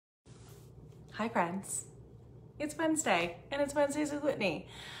Hi friends, it's Wednesday and it's Wednesdays with Whitney.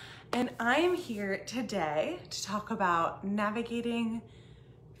 And I am here today to talk about navigating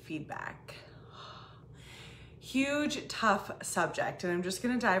feedback. Huge, tough subject, and I'm just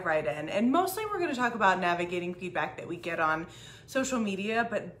gonna dive right in. And mostly we're gonna talk about navigating feedback that we get on social media,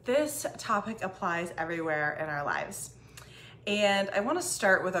 but this topic applies everywhere in our lives. And I wanna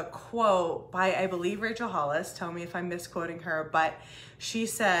start with a quote by, I believe, Rachel Hollis. Tell me if I'm misquoting her, but she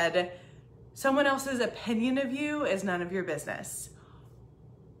said, "Someone else's opinion of you is none of your business."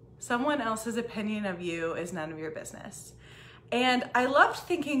 Someone else's opinion of you is none of your business. And I loved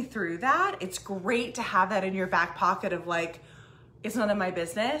thinking through that. It's great to have that in your back pocket of like, it's none of my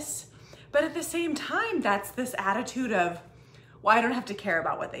business. But at the same time, that's this attitude of, well, I don't have to care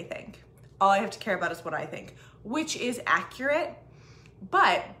about what they think. All I have to care about is what I think, which is accurate.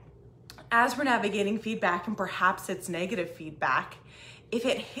 But as we're navigating feedback, and perhaps it's negative feedback, if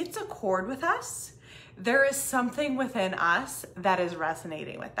it hits a chord with us, there is something within us that is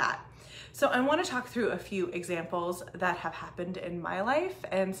resonating with that. So I want to talk through a few examples that have happened in my life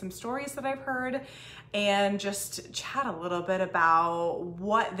and some stories that I've heard, and just chat a little bit about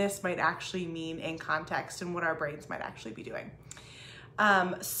what this might actually mean in context and what our brains might actually be doing.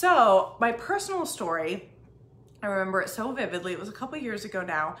 So my personal story, I remember it so vividly. It was a couple years ago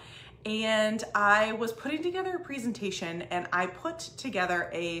now. And I was putting together a presentation and I put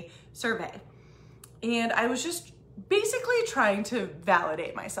together a survey. And I was just basically trying to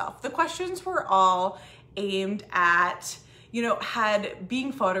validate myself. The questions were all aimed at, had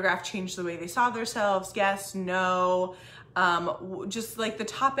being photographed changed the way they saw themselves? Yes, no. Just like the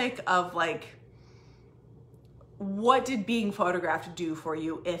topic of like, what did being photographed do for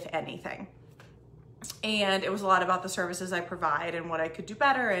you, if anything? And it was a lot about the services I provide and what I could do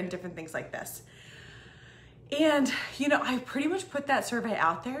better and different things like this. And, I pretty much put that survey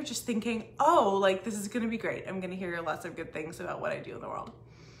out there just thinking, oh, like this is gonna be great. I'm gonna hear lots of good things about what I do in the world.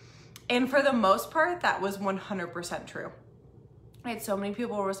 And for the most part, that was 100% true. I had so many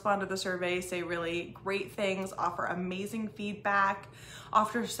people respond to the survey, say really great things, offer amazing feedback,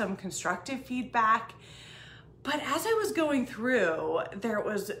 offer some constructive feedback. But as I was going through, there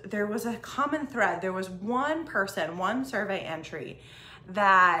was a common thread. There was one person, one survey entry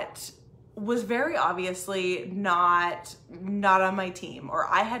that was very obviously not on my team, or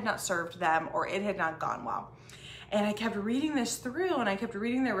I had not served them, or it had not gone well. And I kept reading this through and I kept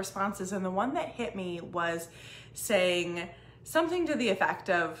reading their responses. And the one that hit me was saying something to the effect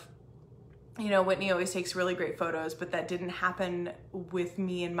of, Whitney always takes really great photos, but that didn't happen with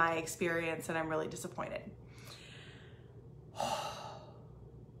me in my experience, and I'm really disappointed.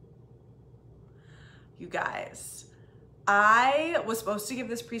 You guys, I was supposed to give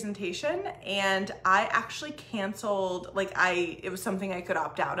this presentation and I actually canceled, it was something I could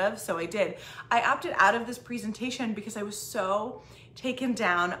opt out of, so I did. I opted out of this presentation because I was so taken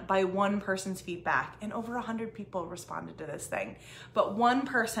down by one person's feedback, and over 100 people responded to this thing. But one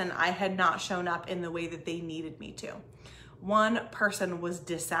person, I had not shown up in the way that they needed me to. One person was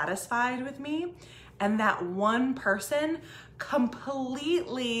dissatisfied with me, and that one person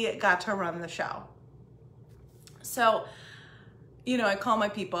completely got to run the show. So, I call my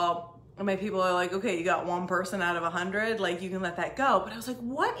people, and my people are like, okay, you got one person out of 100, like you can let that go. But I was like,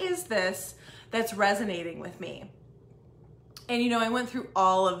 what is this that's resonating with me? And I went through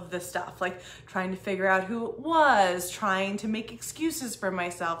all of the stuff, like trying to figure out who it was, trying to make excuses for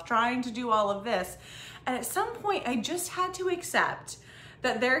myself, trying to do all of this. And at some point, I just had to accept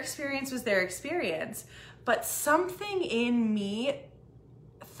that their experience was their experience, but something in me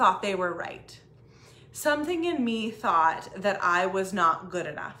thought they were right. Something in me thought that I was not good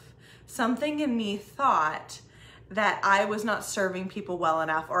enough. Something in me thought that I was not serving people well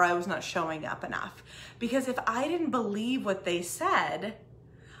enough, or I was not showing up enough. Because if I didn't believe what they said,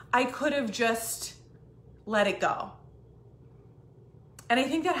 I could have just let it go. And I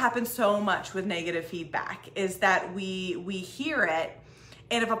think that happens so much with negative feedback, is that we hear it,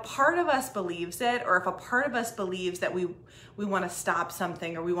 and if a part of us believes it, or if a part of us believes that we want to stop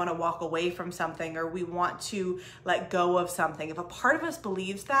something, or we want to walk away from something, or we want to let go of something, if a part of us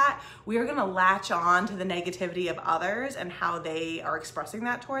believes that, we are going to latch on to the negativity of others and how they are expressing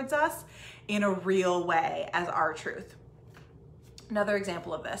that towards us in a real way as our truth. Another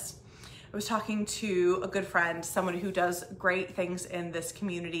example of this, I was talking to a good friend, someone who does great things in this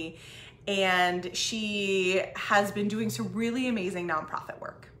community, and she has been doing some really amazing nonprofit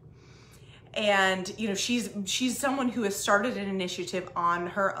work. And she's someone who has started an initiative on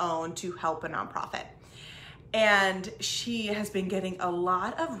her own to help a nonprofit. And she has been getting a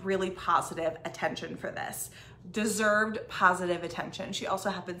lot of really positive attention for this deserved positive attention. She also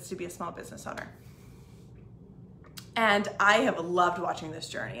happens to be a small business owner. And I have loved watching this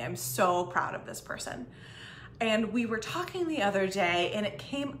journey. I'm so proud of this person. And we were talking the other day, and it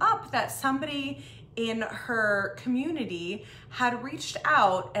came up that somebody in her community had reached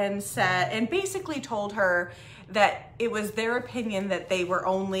out and said, and basically told her that it was their opinion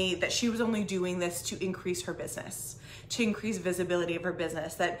that she was only doing this to increase her business, to increase visibility of her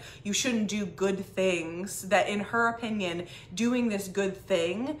business, that you shouldn't do good things, that in her opinion, doing this good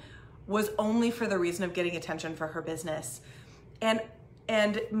thing was only for the reason of getting attention for her business.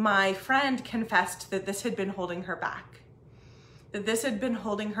 And my friend confessed that this had been holding her back, that this had been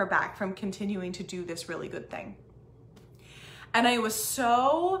holding her back from continuing to do this really good thing. And I was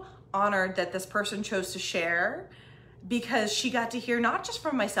so honored that this person chose to share, because she got to hear, not just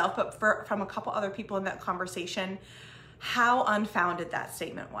from myself, but from a couple other people in that conversation, how unfounded that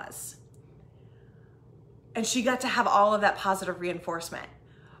statement was. And she got to have all of that positive reinforcement.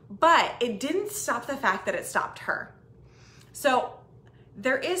 But it didn't stop the fact that it stopped her. So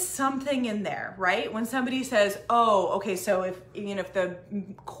there is something in there, right? When somebody says, oh, okay, so if the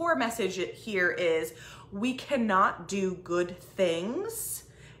core message here is we cannot do good things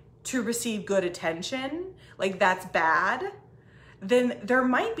to receive good attention, like that's bad, then there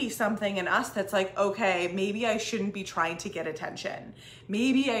might be something in us that's like, okay, maybe I shouldn't be trying to get attention.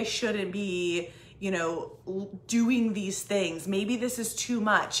 Maybe I shouldn't be, doing these things. Maybe this is too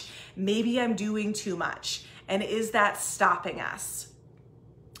much. Maybe I'm doing too much. And is that stopping us?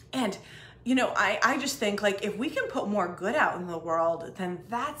 And, I just think, like, if we can put more good out in the world, then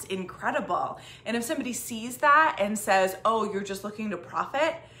that's incredible. And if somebody sees that and says, oh, you're just looking to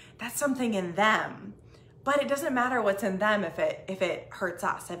profit, that's something in them. But it doesn't matter what's in them if it hurts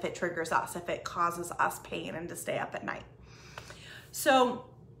us, if it triggers us, if it causes us pain and to stay up at night. So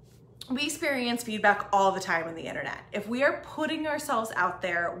we experience feedback all the time on the internet. If we are putting ourselves out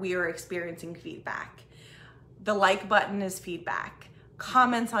there, we are experiencing feedback. The like button is feedback.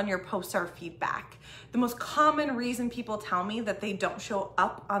 Comments on your posts are feedback. The most common reason people tell me that they don't show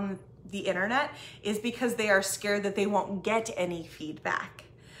up on the internet is because they are scared that they won't get any feedback.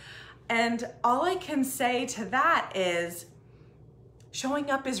 And all I can say to that is showing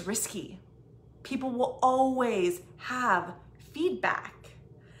up is risky. People will always have feedback.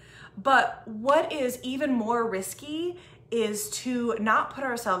 But what is even more risky is to not put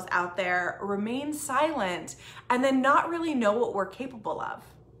ourselves out there, remain silent, and then not really know what we're capable of.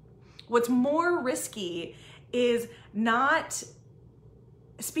 What's more risky is not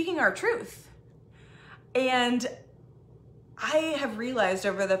speaking our truth. And I have realized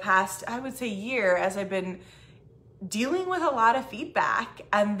over the past, I would say, year, as I've been dealing with a lot of feedback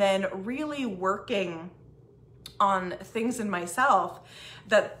and then really working on things in myself,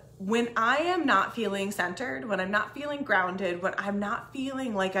 that when I am not feeling centered, when I'm not feeling grounded, when I'm not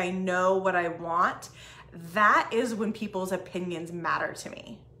feeling like I know what I want, that is when people's opinions matter to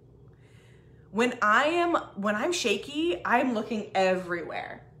me. When I'm shaky, I'm looking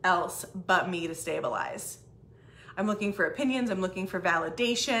everywhere else but me to stabilize. I'm looking for opinions, I'm looking for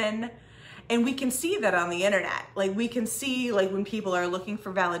validation. And we can see that on the internet. Like, we can see, like, when people are looking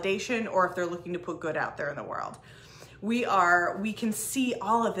for validation or if they're looking to put good out there in the world. We can see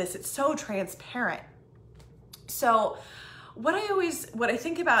all of this. It's so transparent. So what I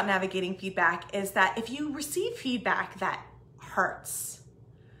think about navigating feedback is that if you receive feedback that hurts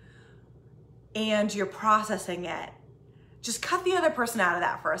and you're processing it, just cut the other person out of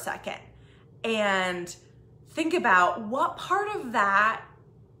that for a second and think about what part of that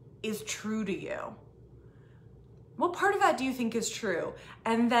is true to you. What part of that do you think is true?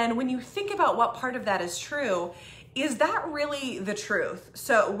 And then when you think about what part of that is true, is that really the truth?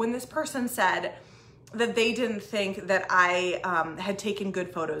 So when this person said that they didn't think that I had taken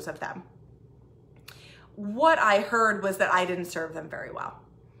good photos of them, what I heard was that I didn't serve them very well.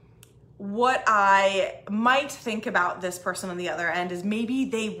 What I might think about this person on the other end is maybe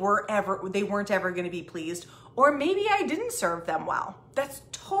they weren't ever going to be pleased, or maybe I didn't serve them well. That's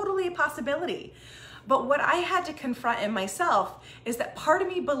totally a possibility. But what I had to confront in myself is that part of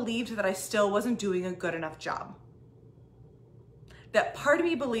me believed that I still wasn't doing a good enough job. That part of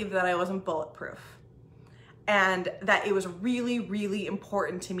me believed that I wasn't bulletproof, and that it was really, really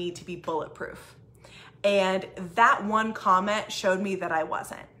important to me to be bulletproof. And that one comment showed me that I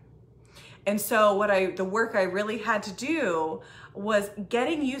wasn't. And so the work I really had to do was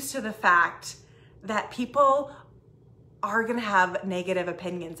getting used to the fact that people are gonna have negative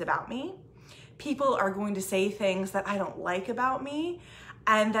opinions about me. People are going to say things that I don't like about me,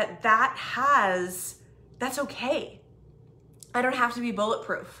 and that's okay. I don't have to be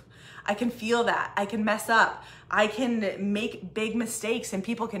bulletproof. I can feel that. I can mess up. I can make big mistakes and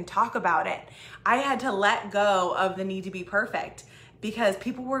people can talk about it. I had to let go of the need to be perfect because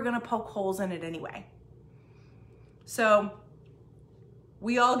people were gonna poke holes in it anyway. So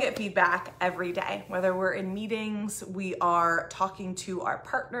we all get feedback every day, whether we're in meetings, we are talking to our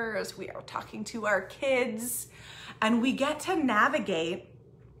partners, we are talking to our kids, and we get to navigate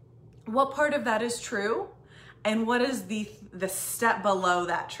what part of that is true and what is the step below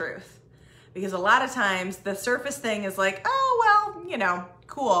that truth. Because a lot of times the surface thing is like, oh, well, you know,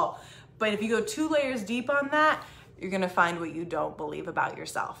 cool. But if you go 2 layers deep on that, you're gonna find what you don't believe about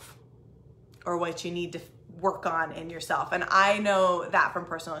yourself or what you need to work on in yourself. And I know that from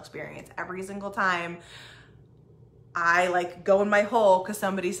personal experience. Every single time I like go in my hole because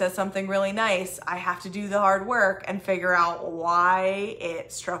somebody says something really nice, I have to do the hard work and figure out why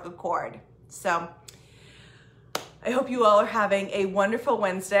it struck a chord. So I hope you all are having a wonderful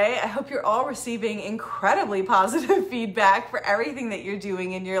Wednesday. I hope you're all receiving incredibly positive feedback for everything that you're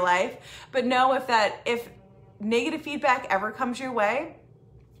doing in your life. But know if negative feedback ever comes your way,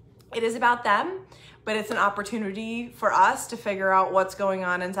 it is about them, but it's an opportunity for us to figure out what's going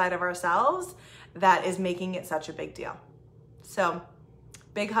on inside of ourselves that is making it such a big deal. So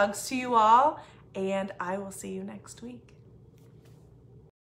big hugs to you all, and I will see you next week.